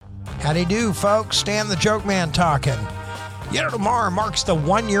Howdy do, folks. Stan the Jokeman talking. You know, tomorrow marks the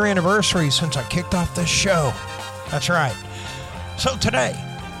 1-year anniversary since I kicked off this show. That's right. So today,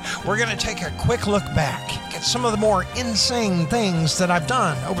 we're going to take a quick look back at some of the more insane things that I've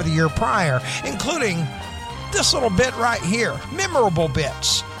done over the year prior, including this little bit right here. Memorable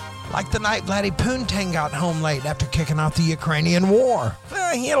bits. Like the night Vladimir Poontang got home late after kicking off the Ukrainian war.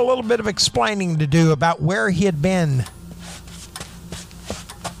 He had a little bit of explaining to do about where he had been.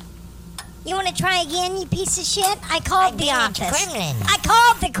 You want to try again, you piece of shit? I called the office. Kremlin. I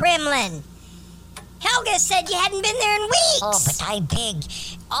called the Kremlin. Helga said you hadn't been there in weeks. Oh, but I big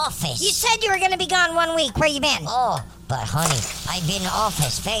office. You said you were going to be gone 1 week. Where you been? Oh, but honey, I been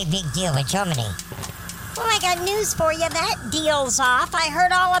office. Very big deal with Germany. Well, I got news for you. That deal's off. I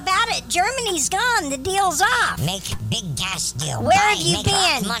heard all about it. Germany's gone. The deal's off. Make big gas deal. Where have you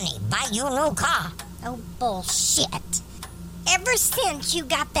been? Money. Buy you a new car. Oh, bullshit. Ever since you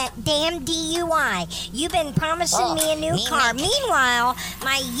got that damn DUI, you've been promising me a new car. Meanwhile,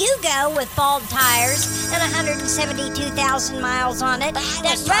 my Yugo with bald tires and 172,000 miles on it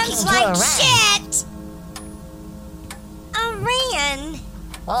that runs like shit. Iran?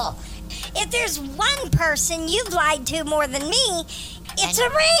 Oh. If there's one person you've lied to more than me, it's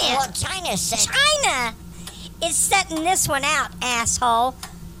Iran. Well, China said... China is setting this one out, asshole.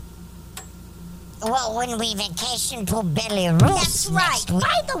 Well, when we vacation to Belarus. That's right.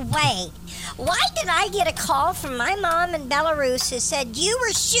 By the way, why did I get a call from my mom in Belarus who said you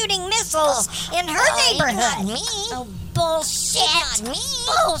were shooting missiles in her neighborhood? Not me. Oh, bullshit. Not me.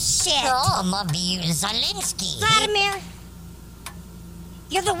 Bullshit. Oh, Mobby Zelensky. Vladimir,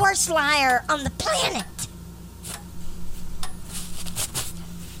 you're the worst liar on the planet.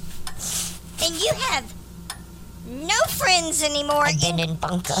 And you have no friends anymore. I've been in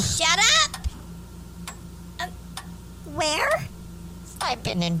bunker. Shut up. Where? I've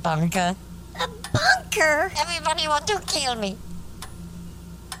been in bunker. A bunker? Everybody want to kill me.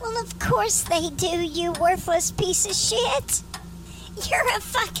 Well, of course they do, you worthless piece of shit. You're a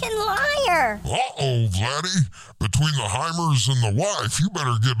fucking liar. Uh-oh, Vladdy. Between the Heimers and the wife, you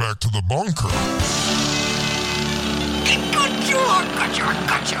better get back to the bunker.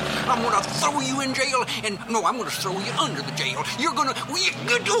 Gotcha. I'm gonna throw you in jail, and no, I'm gonna throw you under the jail. You're gonna,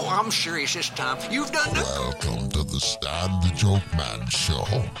 I'm serious this time. You've done the... Welcome to the Stan the Jokeman Show,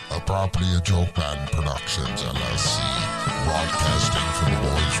 a property of Jokeman Productions, LLC, broadcasting from the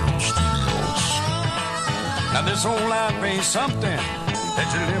Boys Room Studios. Now this whole life ain't something that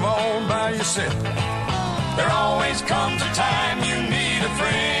you live on by yourself. There always comes a time you need a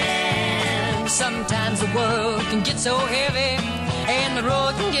friend. Sometimes the world can get so heavy and the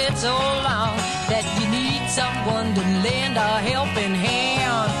road can get so long that you need someone to lend a helping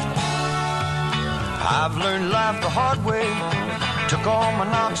hand. I've learned life the hard way, took all my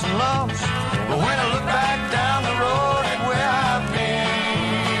knocks and lumps, but when I look back down the road at where I've been,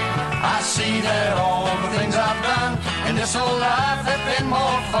 I see that all the things I've done in this whole life have been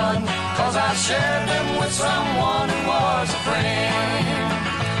more fun, 'cause I shared them with someone who was a friend.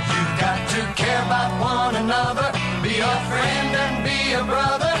 You've got to care about one another, be a friend and be a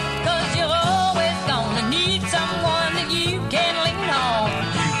brother, 'cause you're always gonna need someone that you can lean on.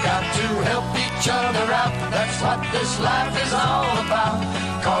 You've got to help each other out, that's what this life is all about,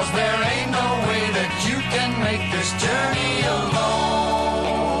 'cause there ain't no way that you can make this journey alone.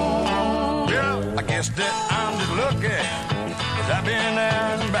 Well, I guess that I'm just lucky, 'cause I've been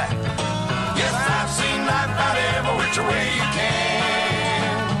there and back. Yes, I've seen life about every which way you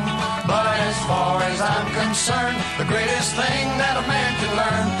can, but as far as I'm concerned, the greatest thing that a man can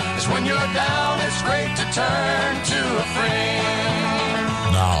learn is when you're down, it's great to turn to a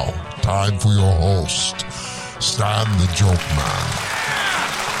friend. Now, time for your host, Stan the Jokeman.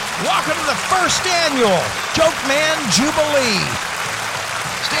 Welcome to the first annual Jokeman Jubilee.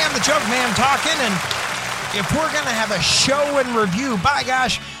 Stan the Jokeman talking, and if we're going to have a show and review, by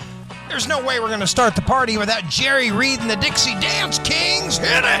gosh, there's no way we're going to start the party without Jerry Reed and the Dixie Dance Kings.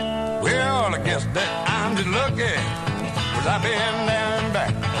 Hit it! Well, I guess that I'm just lucky, 'cause I've been there and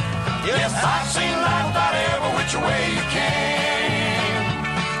back. Yes, I've seen life about every which way you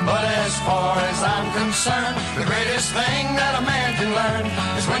can, but as far as I'm concerned, the greatest thing that a man can learn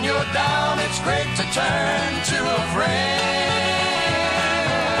is when you're down, it's great to turn to a friend.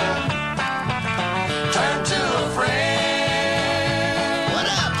 Turn to a friend. What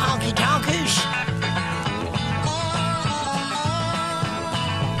up, honky tonkies?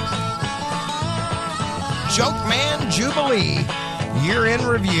 Jokeman Jubilee, year in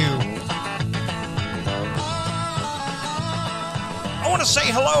review. I want to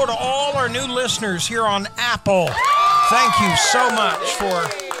say hello to all our new listeners here on Apple. Thank you so much for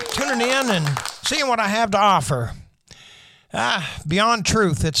tuning in and seeing what I have to offer. Beyond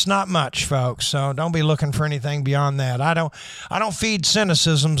truth, it's not much, folks. So don't be looking for anything beyond that. I don't feed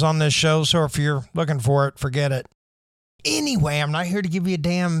cynicisms on this show, so if you're looking for it, forget it. Anyway, I'm not here to give you a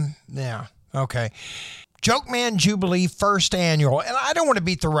damn... Yeah, okay. Jokeman Jubilee first annual, and I don't want to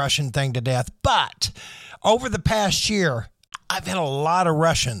beat the Russian thing to death, but over the past year, I've had a lot of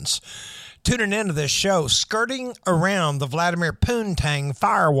Russians tuning into this show, skirting around the Vladimir Poontang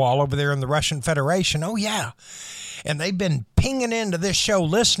firewall over there in the Russian Federation. Oh, yeah. And they've been pinging into this show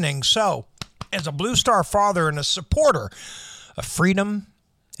listening. So, as a Blue Star father and a supporter of freedom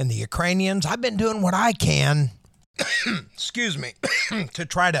and the Ukrainians, I've been doing what I can, excuse me, to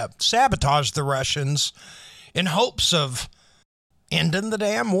try to sabotage the Russians in hopes of ending the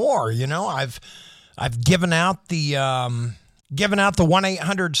damn war. You know, I've given out the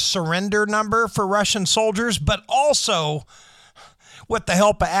 1-800 surrender number for Russian soldiers, but also with the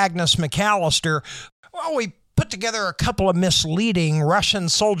help of Agnes McAlester, well, we put together a couple of misleading Russian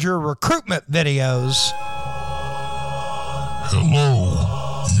soldier recruitment videos. Hello,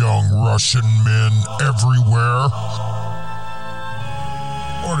 young Russian men everywhere.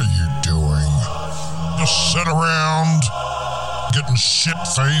 What are you doing? Just sit around, getting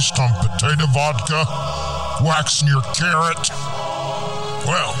shit-faced on potato vodka, waxing your carrot?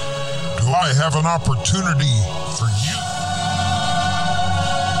 Well, do I have an opportunity for you?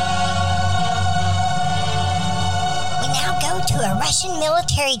 We now go to a Russian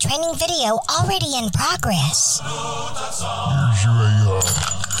military training video already in progress. Here's you a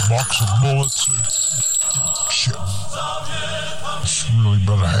box of bullets. Shit. It's really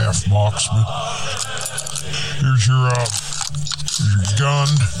about a half box, but here's your gun.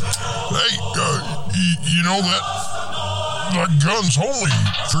 Hey, you know that gun's only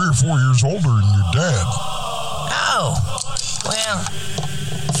 3 or 4 years older than your dad. Oh, well,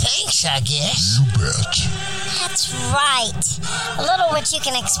 thanks, I guess. You bet. That's right. A little what you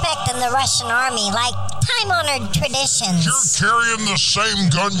can expect in the Russian army, like time-honored traditions. You're carrying the same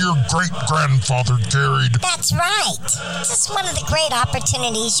gun your great-grandfather carried. That's right. This is one of the great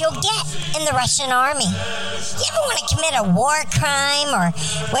opportunities you'll get in the Russian army. You ever want to commit a war crime or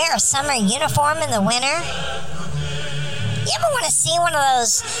wear a summer uniform in the winter? You ever want to see one of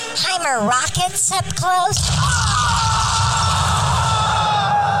those Heimer rockets up close?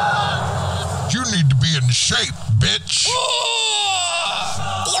 You need to be in shape, bitch. Do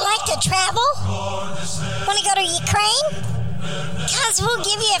you like to travel? Want to go to Ukraine? Because we'll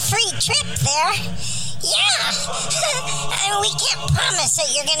give you a free trip there. Yeah. I mean, we can't promise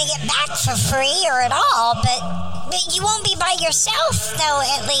that you're going to get back for free or at all, but you won't be by yourself, though.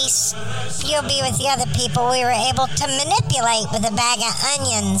 At least you'll be with the other people we were able to manipulate with a bag of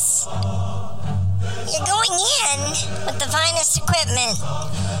onions. You're going in with the finest equipment.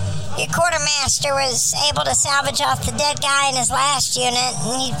 Your quartermaster was able to salvage off the dead guy in his last unit,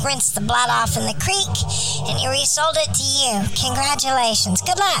 and he rinsed the blood off in the creek, and he resold it to you. Congratulations.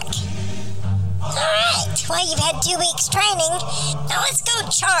 Good luck. All right. Well, you've had 2 weeks training. Now let's go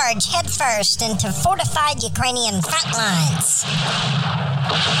charge headfirst into fortified Ukrainian front lines.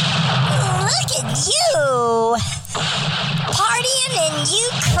 Look at you. Partying in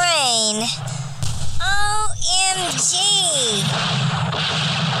Ukraine. OMG.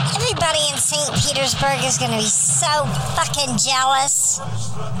 Everybody in St. Petersburg is going to be so fucking jealous.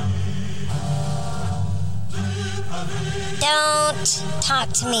 Don't talk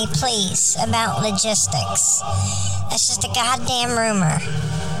to me, please, about logistics. That's just a goddamn rumor.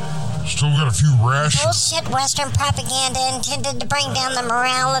 Still got a few rations. Bullshit Western propaganda intended to bring down the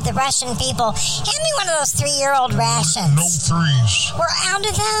morale of the Russian people. Hand me one of those 3-year-old rations. No 3s. We're out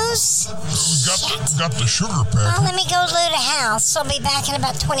of those? We got the sugar packet. Well, let me go loot a house. I'll be back in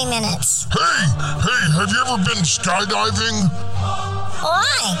about 20 minutes. Hey, have you ever been skydiving?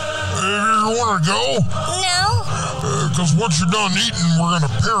 Why? You want to go? No. Because once you're done eating, we're going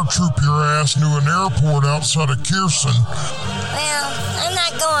to paratroop your ass into an airport outside of Kherson. Well, I'm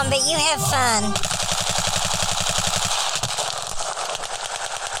not going, but you have fun.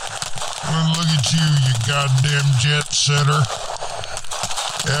 Well, look at you goddamn jet setter.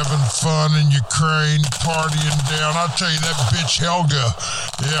 Having fun in Ukraine, partying down. I'll tell you, that bitch Helga,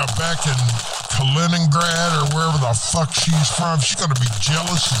 yeah, back in Kaliningrad or wherever the fuck she's from, she's going to be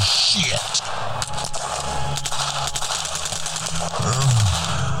jealous as shit.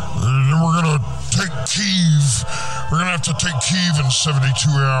 Then we're going to take Kyiv. We're going to have to take Kyiv in 72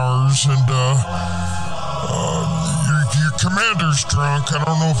 hours, and your commander's drunk. I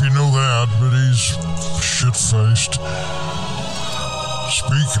don't know if you know that, but he's shit-faced.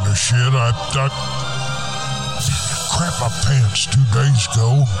 Speaking of shit, crap, my pants 2 days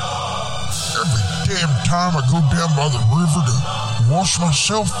ago. Every damn time I go down by the river to wash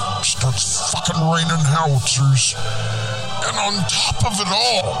myself, it starts fucking raining howitzers. And on top of it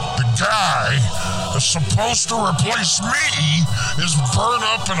all, the guy that's supposed to replace me is burned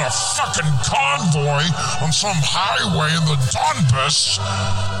up in a fucking convoy on some highway in the Donbass.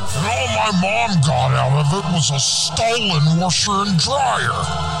 And all my mom got out of it was a stolen washer and dryer.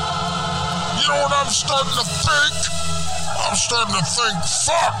 You know what I'm starting to think? I'm starting to think,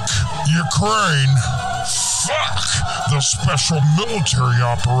 fuck Ukraine. Fuck the special military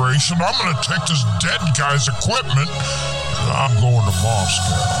operation. I'm going to take this dead guy's equipment and I'm going to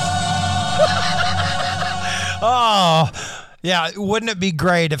Moscow. Oh, yeah, wouldn't it be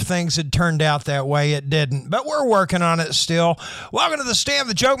great if things had turned out that way? It didn't, but we're working on it still. Welcome to the Stan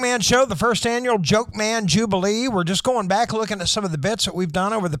the Jokeman Show, the first annual Jokeman Jubilee. We're just going back looking at some of the bits that we've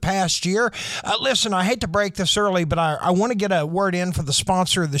done over the past year. Listen, I hate to break this early, but I want to get a word in for the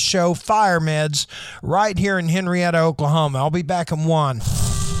sponsor of the show, Fire Meds, right here in Henrietta, Oklahoma. I'll be back in 1.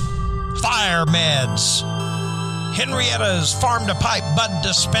 Fire Meds. Henrietta's farm-to-pipe bud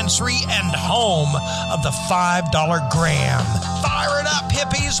dispensary and home of the $5 gram. Fire it up,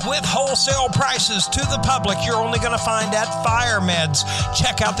 hippies, with wholesale prices to the public you're only going to find at Fire Meds.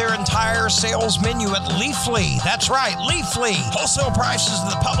 Check out their entire sales menu at Leafly. That's right, Leafly. Wholesale prices to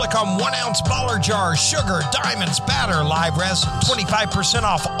the public on 1-ounce baller jars, sugar, diamonds, batter, live resin. 25%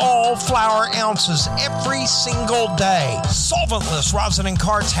 off all flour ounces every single day. Solventless rosin and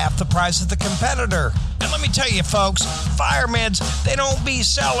carts, half the price of the competitor. And let me tell you, folks, Fire Meds, they don't be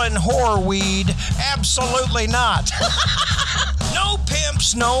selling whore weed. Absolutely not. No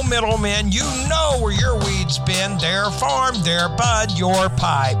pimps, no middlemen. You know where your weed's been. Their farm, their bud, your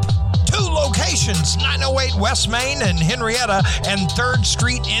pipe. 2 locations, 908 West Main in Henrietta and 3rd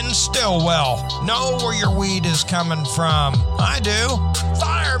Street in Stillwell. Know where your weed is coming from. I do.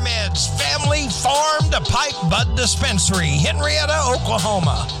 Fire Meds, family farm to pipe bud dispensary, Henrietta,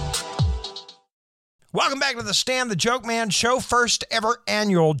 Oklahoma. Welcome back to the Stan the Jokeman Show, first ever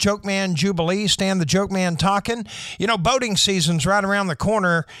annual Jokeman Jubilee. Stan the Jokeman talking. You know, boating season's right around the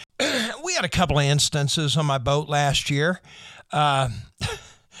corner. We had a couple of instances on my boat last year. Not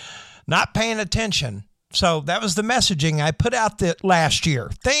paying attention. So that was the messaging I put out last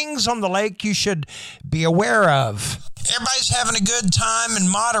year. Things on the lake you should be aware of. Everybody's having a good time in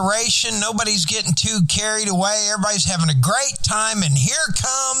moderation. Nobody's getting too carried away. Everybody's having a great time. And here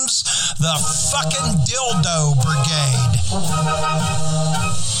comes the fucking dildo brigade.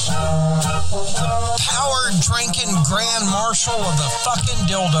 The power-drinking grand marshal of the fucking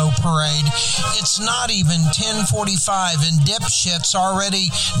dildo parade. It's not even 10:45 and dipshit's already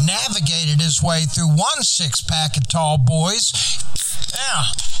navigated his way through 1 6-pack of tall boys. Yeah,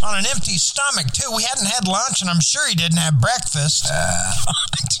 on an empty stomach, too. We hadn't had lunch, and I'm sure he didn't have breakfast.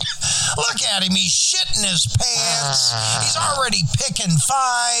 Look at him. He's shitting his pants. He's already picking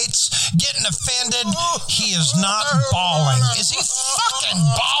fights, getting offended. He is not bawling. Is he fucking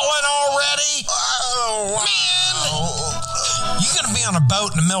bawling already? Man, you're going to be on a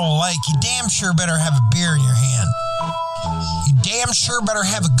boat in the middle of the lake. You damn sure better have a beer in your hand. You damn sure better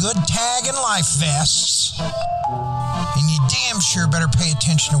have a good tag and life vests. And you damn sure better pay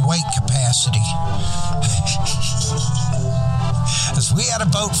attention to weight capacity. Because we had a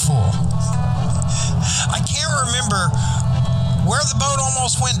boat full. I can't remember where the boat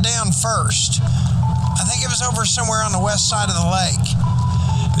almost went down first. I think it was over somewhere on the west side of the lake.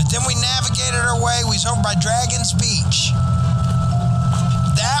 But then we navigated our way. We was over by Dragon's Beach.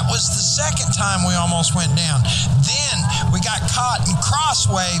 That was the second time we almost went down. Then we got caught in cross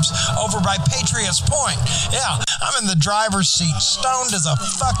waves over by Patriots Point. Yeah, I'm in the driver's seat, stoned as a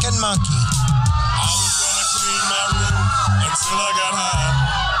fucking monkey. I was gonna clean my room until I got high.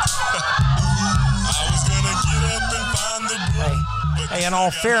 I was gonna get up and find the broom. Hey, in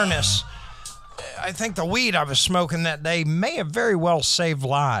all fairness, I think the weed I was smoking that day may have very well saved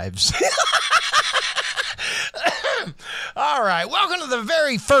lives. All right, welcome to the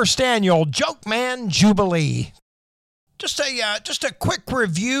very first annual Jokeman Jubilee. Just a quick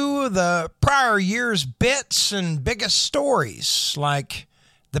review of the prior year's bits and biggest stories, like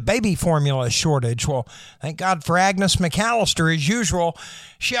the baby formula shortage. Well, thank God for Agnes McAlester. As usual,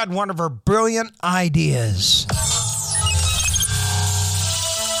 she had one of her brilliant ideas.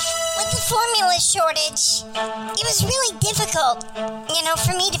 Formula shortage. It was really difficult,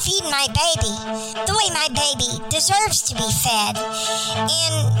 for me to feed my baby the way my baby deserves to be fed.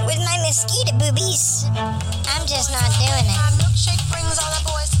 And with my mosquito boobies, I'm just not doing it. My milkshake brings all the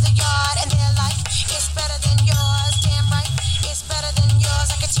boys to the yard, and they're like, it's better than yours. Damn right, it's better than yours.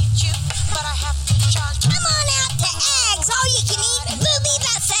 I could teach you, but I have to charge. Come on out to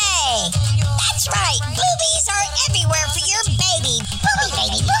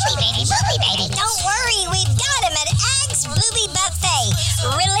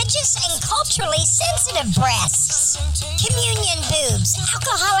sensitive breasts, communion boobs,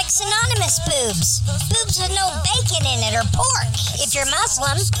 Alcoholics Anonymous boobs, boobs with no bacon in it or pork. If you're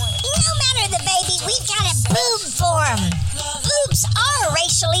Muslim, no matter the baby, we've got a boob for 'em. Boobs are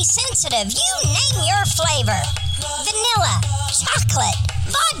racially sensitive. You name your flavor. Vanilla, chocolate,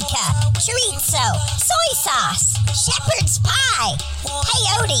 vodka, chorizo, soy sauce, shepherd's pie,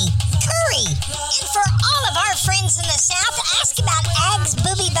 peyote, curry. And for all of our friends in the South, ask about Ag's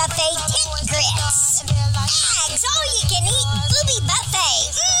Booby Buffet tent grits. Ag's all-you-can-eat Booby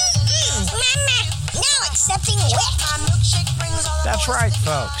Buffet. Mama, now accepting WIC. That's right,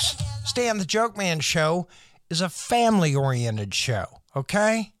 folks. Stan the Jokeman Show is a family-oriented show,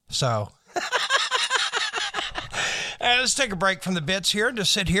 okay? So, let's take a break from the bits here to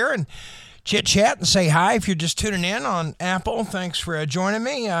sit here and chit-chat and say hi. If you're just tuning in on Apple, thanks for joining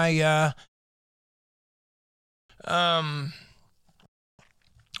me.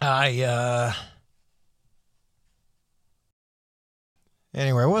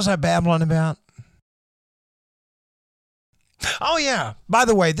 Anyway, what was I babbling about? Oh, yeah. By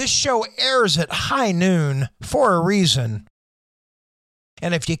the way, this show airs at high noon for a reason.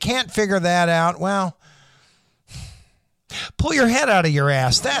 And if you can't figure that out, well, pull your head out of your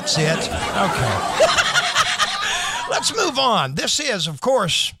ass. That's it. Okay. Let's move on. This is, of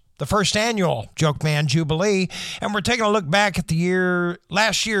course, the first annual Jokeman Jubilee, and we're taking a look back at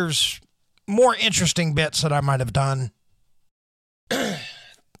last year's more interesting bits that I might have done.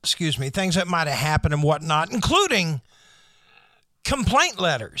 Excuse me, things that might have happened and whatnot, including complaint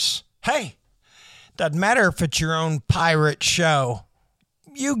letters. Hey, doesn't matter if it's your own pirate show.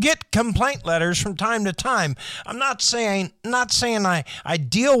 You get complaint letters from time to time. I'm not saying I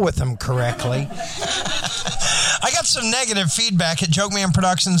deal with them correctly. I got some negative feedback at Jokeman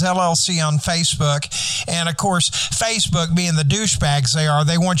Productions LLC on Facebook. And of course, Facebook being the douchebags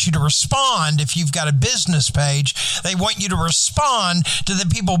they want you to respond. If you've got a business page, they want you to respond to the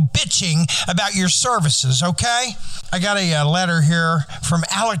people bitching about your services, okay? I got a letter here from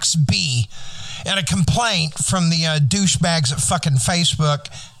Alex B. and a complaint from the douchebags at fucking Facebook.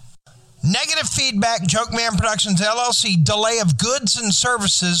 Negative feedback, Jokeman Productions LLC, delay of goods and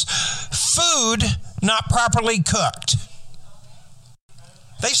services, food not properly cooked.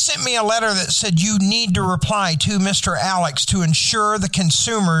 They sent me a letter that said you need to reply to Mr. Alex to ensure the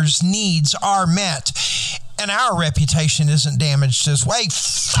consumer's needs are met and our reputation isn't damaged this way.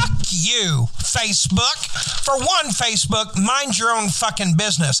 Fuck you, Facebook. For one, Facebook, mind your own fucking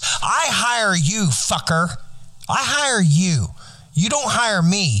business. I hire you, fucker. I hire you. You don't hire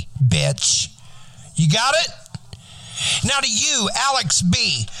me, bitch. You got it? Now to you, Alex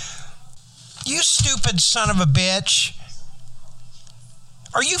B. You stupid son of a bitch.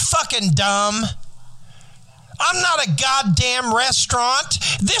 Are you fucking dumb? I'm not a goddamn restaurant.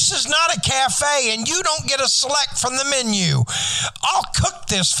 This is not a cafe, and you don't get a select from the menu. I'll cook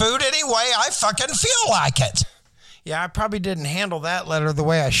this food any way I fucking feel like it. Yeah, I probably didn't handle that letter the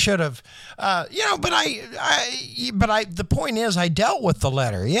way I should have. But the point is I dealt with the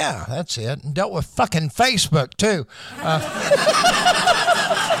letter. Yeah, that's it. And dealt with fucking Facebook, too.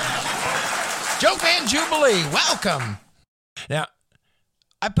 Jokeman Jubilee, welcome. Now,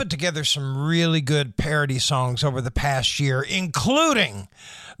 I put together some really good parody songs over the past year, including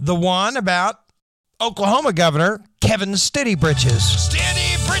the one about Oklahoma Governor Kevin Steady Britches.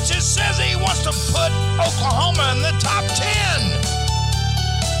 Steady Britches says he wants to put Oklahoma in the top 10.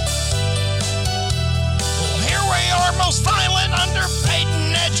 Well, here we are, most violent, underpaid,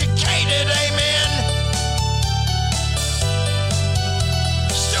 and educated, amen.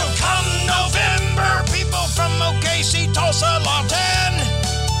 Still come November, people from OKC, Tulsa, Lawton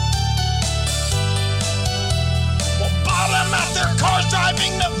will bottom out their cars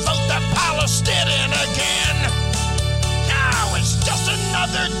driving to vote that Palestinian again. Now it's just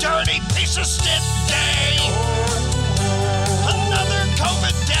another dirty piece of shit day. Another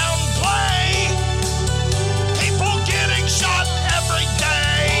COVID downplay. People getting shot every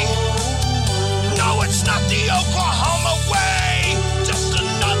day. No, it's not the Oklahoma way. Just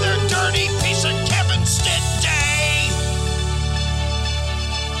another dirty piece of Kevin Stitt day.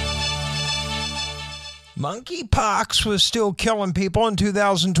 Monkeypox was still killing people in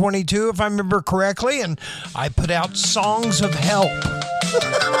 2022, if I remember correctly, and I put out songs of help. All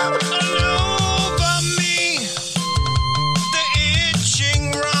over me, the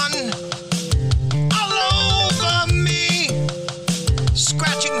itching run. All over me,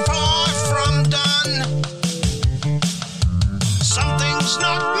 scratching far from done. Something's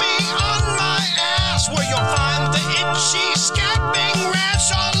knocked me on my ass, where you'll find the itchy scabbing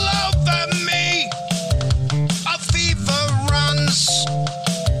rash all over me. A fever runs.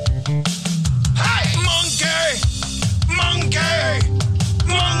 Hey!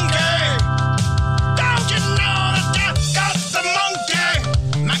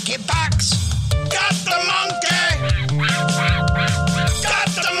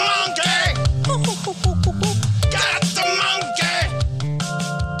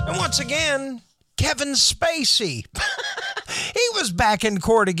 once again, Kevin Spacey. He was back in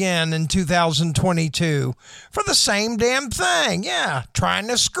court again in 2022 for the same damn thing. Yeah, trying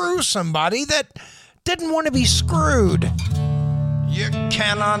to screw somebody that didn't want to be screwed. You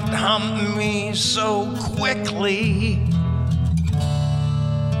cannot hump me so quickly.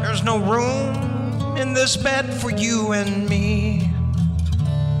 There's no room in this bed for you and me.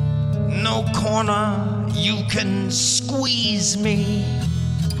 No corner you can squeeze me.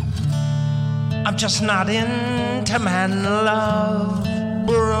 I'm just not into man love,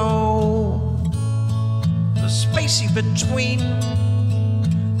 bro. The spacey between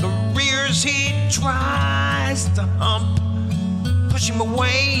the rears he tries to hump. Push him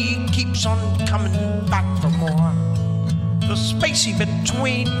away, he keeps on coming back for more. The spacey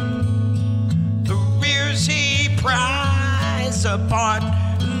between the rears he pries apart.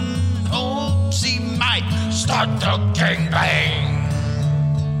 Hopes he might start the gangbang.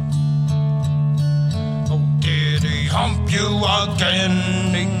 Did he hump you again?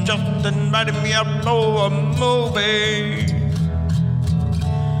 He just invited me out for a movie.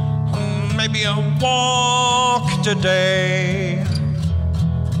 Maybe a walk today.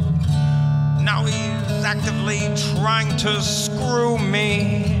 Now he's actively trying to screw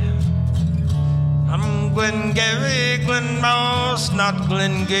me. I'm Glengarry, Glen Moss, not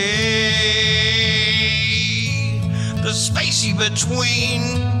Glen Gay. The spacey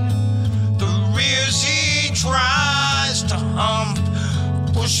between the rears he tries to hump.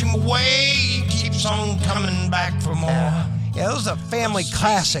 Push him away, he keeps on coming back for more. Yeah, those are family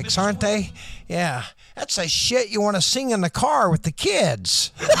classics, aren't they? Yeah, that's the shit you want to sing in the car with the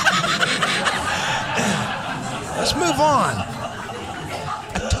kids. Let's move on.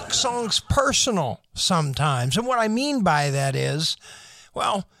 I took songs personal sometimes, and what I mean by that is,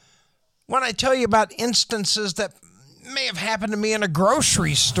 well, when I tell you about instances that may have happened to me in a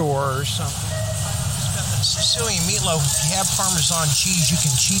grocery store or something. Sicilian meatloaf, if you have Parmesan cheese, you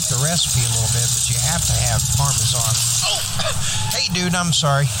can cheat the recipe a little bit, but you have to have Parmesan. Oh, hey, dude, I'm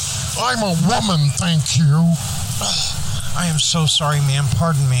sorry. I'm a woman, thank you. I am so sorry, ma'am.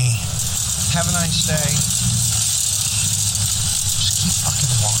 Pardon me. Have a nice day. Just keep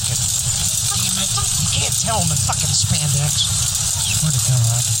fucking walking. Damn it. You can't tell in the fucking spandex. I swear to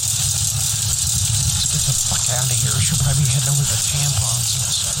God. Let's get the fuck out of here. She'll probably be heading over to tampons in a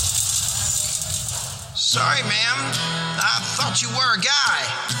second. Sorry, ma'am. I thought you were a guy.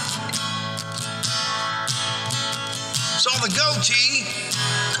 Saw the goatee.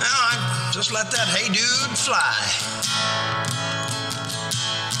 Well, I just let that hey dude fly.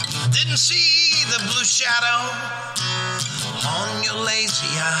 Didn't see the blue shadow on your lazy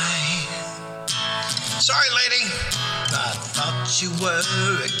eye. Sorry, lady. I thought you were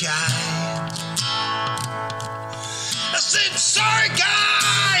a guy. I said, sorry,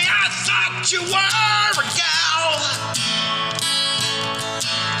 guy. I thought you were a gal.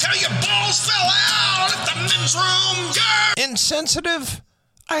 Till your balls fell out at the men's room. You're insensitive?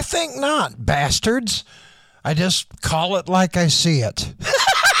 I think not, bastards. I just call it like I see it.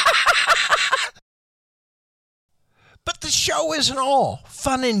 But the show isn't all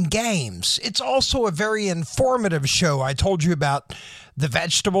fun and games. It's also a very informative show. I told you about the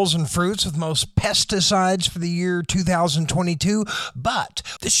vegetables and fruits with most pesticides for the year 2022. But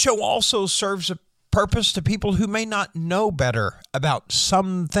this show also serves a purpose to people who may not know better about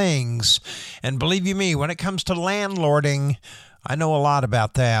some things. And believe you me, when it comes to landlording, I know a lot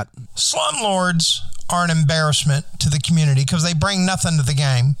about that. Slum lords are an embarrassment to the community because they bring nothing to the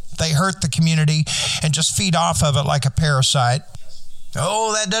game. They hurt the community and just feed off of it like a parasite.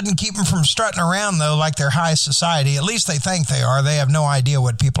 Oh, that doesn't keep them from strutting around, though, like they're high society. At least they think they are. They have no idea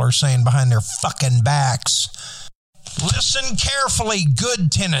what people are saying behind their fucking backs. Listen carefully,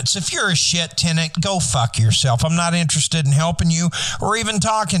 good tenants. If you're a shit tenant, go fuck yourself. I'm not interested in helping you or even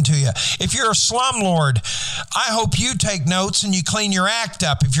talking to you. If you're a slumlord, I hope you take notes and you clean your act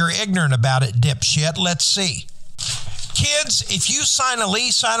up. If you're ignorant about it, dipshit, let's see. Kids, if you sign a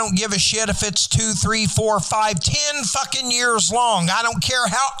lease, I don't give a shit if it's 2, 3, 4, 5, 10 fucking years long. I don't care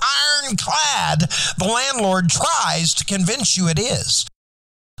how ironclad the landlord tries to convince you it is.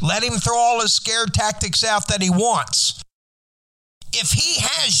 Let him throw all his scare tactics out that he wants. If he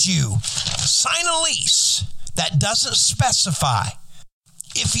has you sign a lease that doesn't specify,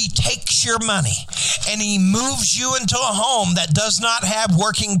 if he takes your money and he moves you into a home that does not have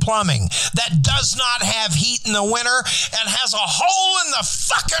working plumbing, that does not have heat in the winter, and has a hole in the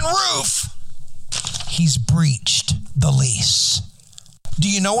fucking roof, he's breached the lease. Do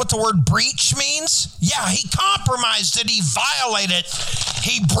you know what the word breach means? Yeah, he compromised it. He violated it.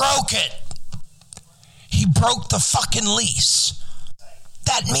 He broke it. He broke the fucking lease.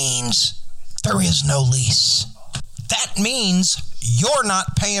 That That means there is no lease. That means you're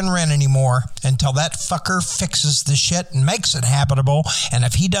not paying rent anymore until that fucker fixes the shit and makes it habitable. And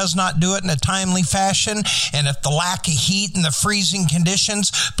if he does not do it in a timely fashion, and if the lack of heat and the freezing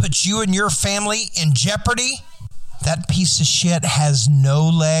conditions puts you and your family in jeopardy, that piece of shit has no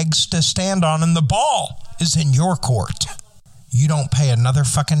legs to stand on, and the ball is in your court. You don't pay another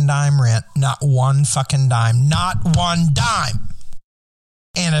fucking dime rent. Not one fucking dime. Not one dime.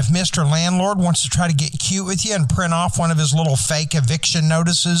 And if Mr. Landlord wants to try to get cute with you and print off one of his little fake eviction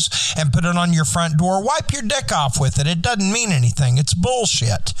notices and put it on your front door, wipe your dick off with it. It doesn't mean anything. It's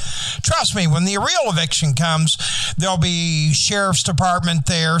bullshit. Trust me, when the real eviction comes, there'll be sheriff's department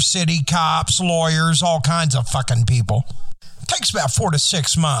there, city cops, lawyers, all kinds of fucking people. It takes about 4 to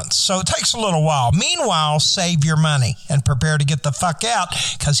 6 months, so it takes a little while. Meanwhile, save your money and prepare to get the fuck out,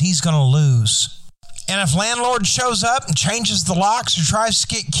 because he's going to lose. And if landlord shows up and changes the locks or tries to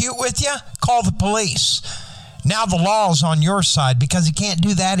get cute with you, call the police. Now the law is on your side, because he can't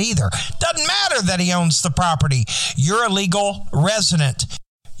do that either. Doesn't matter that he owns the property. You're a legal resident.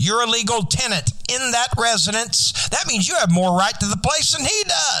 You're a legal tenant in that residence. That means you have more right to the place than he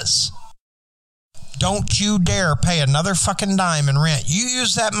does. Don't you dare pay another fucking dime in rent. You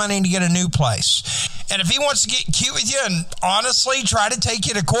use that money to get a new place. And if he wants to get cute with you and honestly try to take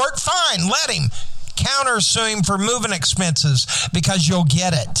you to court, fine, let him. Countersue him for moving expenses, because you'll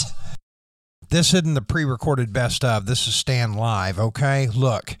get it. This isn't the pre-recorded best of. This is Stan Live, okay?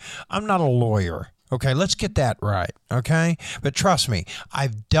 Look, I'm not a lawyer, okay? Let's get that right, okay? But trust me,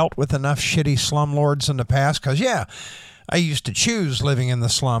 I've dealt with enough shitty slumlords in the past, because, yeah, I used to choose living in the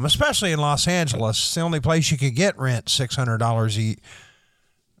slum, especially in Los Angeles. It's the only place you could get rent $600 a year.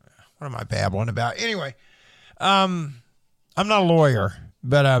 What am I babbling about? Anyway, I'm not a lawyer.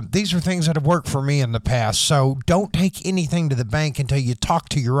 But these are things that have worked for me in the past, so don't take anything to the bank until you talk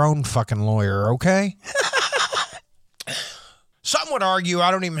to your own fucking lawyer, okay? Some would argue I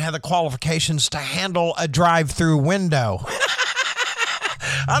don't even have the qualifications to handle a drive-through window.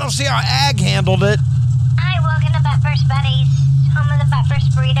 I don't see how Ag handled it. Hi, welcome to Buttburst Buddies, home of the Buttburst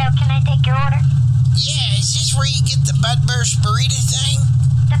Burrito. Can I take your order? Yeah, is this where you get the Buttburst Burrito thing?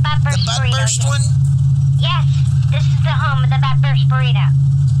 The Buttburst Burrito. The Buttburst one? Yes, this is the home of the Buttburst Burrito.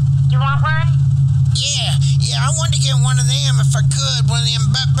 You want one? Yeah, I wanted to get one of them if I could. One of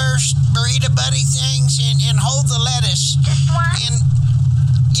them Buttburst Burrito Buddy things and hold the lettuce. Just one? And,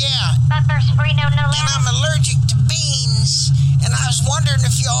 yeah. Buttburst Burrito, no lettuce? And I'm allergic to beans. And I was wondering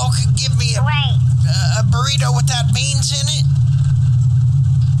if y'all could give me a burrito without beans in it.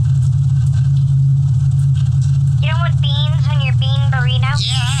 You don't want beans on your bean burrito?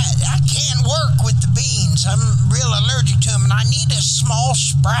 Yeah, I can't work with the beans. I'm real allergic to them, and I need a small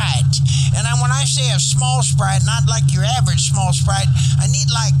Sprite. And when I say a small Sprite, not like your average small Sprite, I need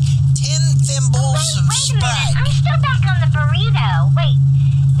like 10 thimbles of Sprite. Wait a minute, I'm still back on the burrito. Wait,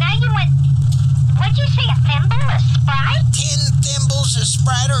 now you went, what'd you say, a thimble of Sprite? 10 thimbles of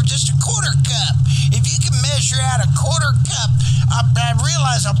Sprite, or just a quarter cup. If you can measure out a quarter cup, I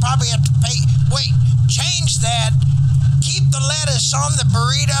realize I'll probably have to pay, change that. Keep the lettuce on the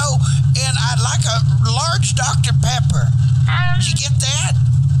burrito, and I'd like a large Dr. Pepper. Did you get that?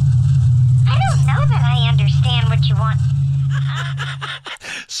 I don't know that I understand what you want.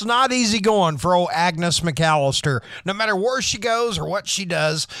 It's not easy going for old Agnes McAlester. No matter where she goes or what she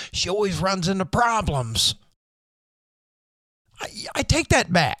does, she always runs into problems. I take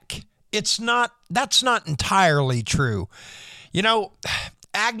that back. That's not entirely true. You know,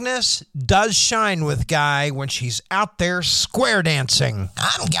 Agnes does shine with Guy when she's out there square dancing.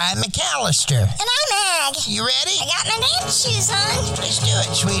 I'm Guy McAlester. And I'm Ag. You ready? I got my dance shoes on. Let's do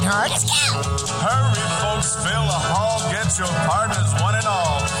it, sweetheart. Let's go. Hurry, folks, fill the hall, get your partners one and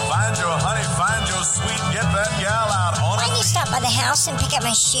all. Find your honey, find your sweet, get that gal out on Why'd you stop by the house and pick up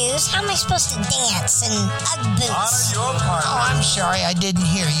my shoes? How am I supposed to dance in Ugg boots? Honor your partner. Oh, I'm sorry, I didn't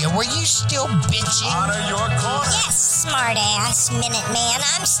hear you. Were you still bitching? Honor your corner. Yes, smart ass, Minute Man.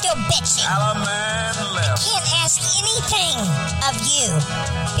 I'm still bitching. Alaman left. Can't ask anything of you,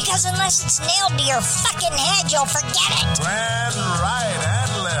 because unless it's nailed to your fucking head, you'll forget it. Ran right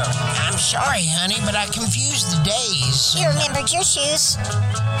and left. I'm sorry, honey, but I confused the days. You remembered your shoes?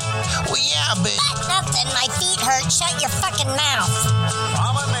 Well, yeah, but... Nothing. My feet hurt. Shut your fucking mouth.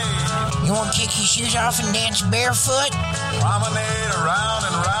 Promenade. You want to kick your shoes off and dance barefoot? Promenade around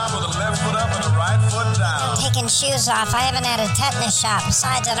and round with the left foot up and the right foot down. Taking shoes off. I haven't had a tetanus shot.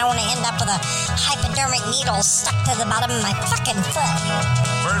 Besides, I don't want to end up with a hypodermic needle stuck to the bottom of my fucking foot.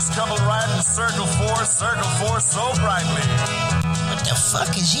 First couple right in circle four so brightly. What the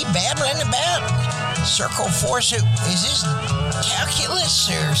fuck is he babbling about? Circle 4, so is this calculus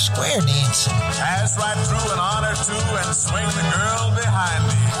or square dancing. Pass right through and honor two and swing the girl behind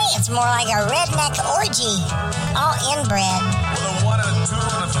me. To me, it's more like a redneck orgy, all inbred. With a 1 and a 2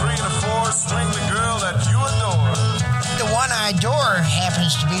 and a 3 and a 4, swing the girl that you adore. The one I adore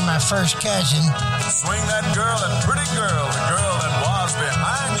happens to be my first cousin. Swing that girl, that pretty girl, the girl that was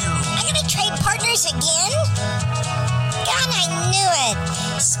behind you. I'm gonna trade partners again? God, I knew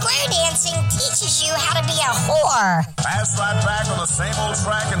it. Square dancing teaches you how to be a whore. Pass right back on the same old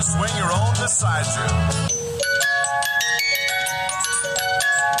track and swing your own beside you.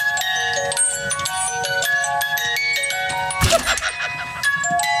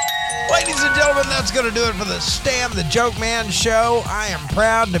 Ladies and gentlemen, that's going to do it for the Stan the Jokeman show. I am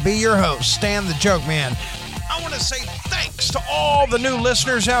proud to be your host, Stan the Jokeman. I want to say thanks to all the new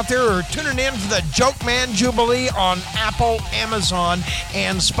listeners out there who are tuning in for the Jokeman Jubilee on Apple, Amazon,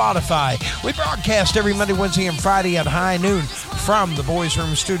 and Spotify. We broadcast every Monday, Wednesday, and Friday at high noon from the Boys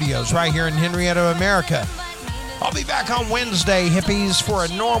Room Studios right here in Henrietta, America. I'll be back on Wednesday, hippies, for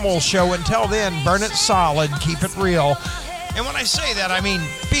a normal show. Until then, burn it solid, keep it real. And when I say that, I mean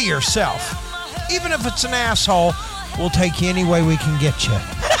be yourself. Even if it's an asshole, we'll take you any way we can get you.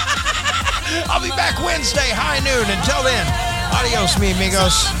 I'll be back Wednesday, high noon. Until then, adios, mi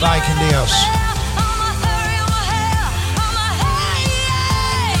amigos. Bye, con Dios.